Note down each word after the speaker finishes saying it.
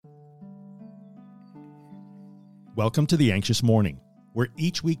Welcome to The Anxious Morning, where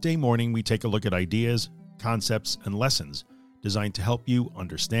each weekday morning we take a look at ideas, concepts, and lessons designed to help you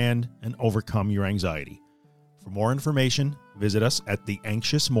understand and overcome your anxiety. For more information, visit us at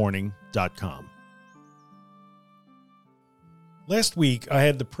theanxiousmorning.com. Last week, I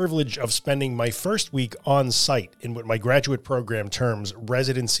had the privilege of spending my first week on site in what my graduate program terms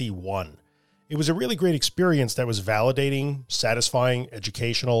Residency 1. It was a really great experience that was validating, satisfying,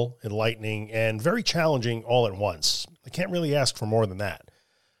 educational, enlightening, and very challenging all at once. I can't really ask for more than that.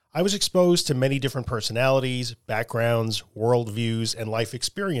 I was exposed to many different personalities, backgrounds, worldviews, and life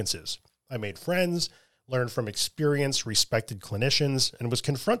experiences. I made friends, learned from experienced, respected clinicians, and was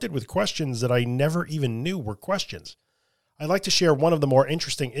confronted with questions that I never even knew were questions. I'd like to share one of the more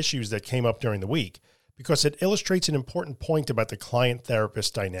interesting issues that came up during the week because it illustrates an important point about the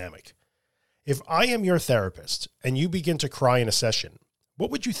client-therapist dynamic. If I am your therapist and you begin to cry in a session, what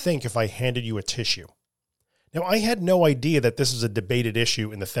would you think if I handed you a tissue? Now, I had no idea that this is a debated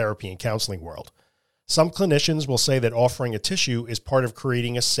issue in the therapy and counseling world. Some clinicians will say that offering a tissue is part of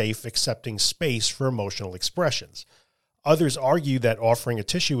creating a safe, accepting space for emotional expressions. Others argue that offering a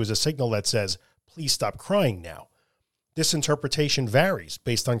tissue is a signal that says, please stop crying now. This interpretation varies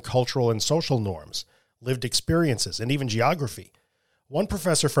based on cultural and social norms, lived experiences, and even geography. One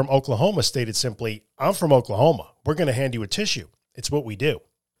professor from Oklahoma stated simply, I'm from Oklahoma. We're going to hand you a tissue. It's what we do.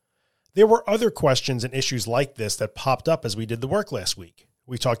 There were other questions and issues like this that popped up as we did the work last week.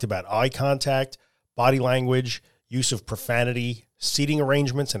 We talked about eye contact, body language, use of profanity, seating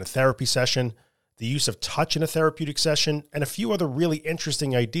arrangements in a therapy session, the use of touch in a therapeutic session, and a few other really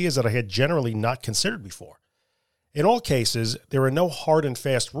interesting ideas that I had generally not considered before. In all cases, there are no hard and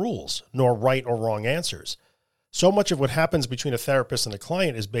fast rules, nor right or wrong answers. So much of what happens between a therapist and a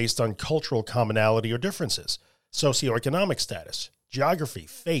client is based on cultural commonality or differences, socioeconomic status, geography,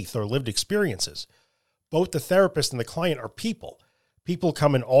 faith, or lived experiences. Both the therapist and the client are people. People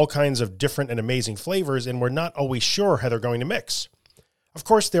come in all kinds of different and amazing flavors, and we're not always sure how they're going to mix. Of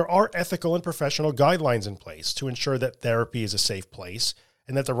course, there are ethical and professional guidelines in place to ensure that therapy is a safe place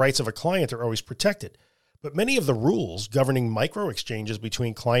and that the rights of a client are always protected. But many of the rules governing micro-exchanges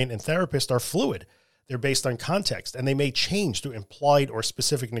between client and therapist are fluid. They're based on context, and they may change to implied or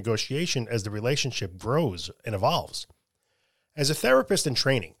specific negotiation as the relationship grows and evolves. As a therapist in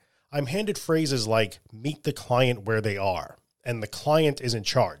training, I'm handed phrases like, meet the client where they are, and the client is in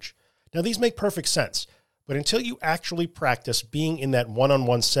charge. Now, these make perfect sense, but until you actually practice being in that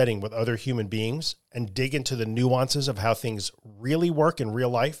one-on-one setting with other human beings and dig into the nuances of how things really work in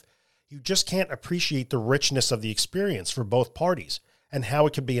real life, you just can't appreciate the richness of the experience for both parties and how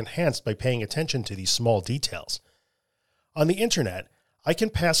it can be enhanced by paying attention to these small details. On the internet, I can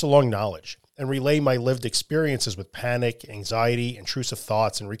pass along knowledge and relay my lived experiences with panic, anxiety, intrusive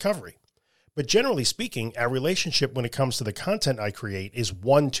thoughts, and recovery. But generally speaking, our relationship when it comes to the content I create is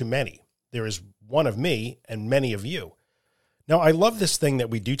one to many. There is one of me and many of you. Now, I love this thing that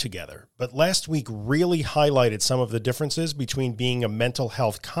we do together, but last week really highlighted some of the differences between being a mental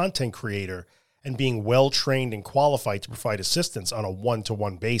health content creator and being well-trained and qualified to provide assistance on a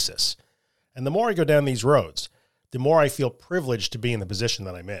one-to-one basis. And the more I go down these roads, the more I feel privileged to be in the position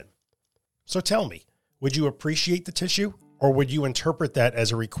that I'm in. So tell me, would you appreciate the tissue, or would you interpret that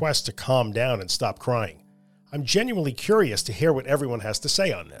as a request to calm down and stop crying? I'm genuinely curious to hear what everyone has to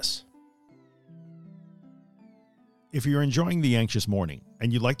say on this. If you're enjoying The Anxious Morning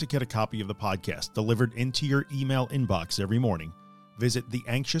and you'd like to get a copy of the podcast delivered into your email inbox every morning, visit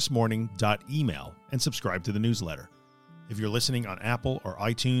theanxiousmorning.email and subscribe to the newsletter. If you're listening on Apple or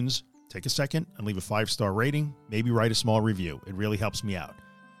iTunes, take a second and leave a 5-star rating, maybe write a small review. It really helps me out.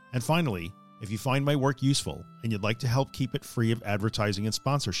 And finally, if you find my work useful and you'd like to help keep it free of advertising and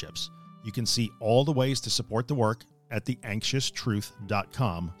sponsorships, you can see all the ways to support the work at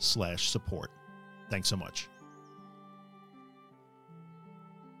theanxioustruth.com/support. Thanks so much.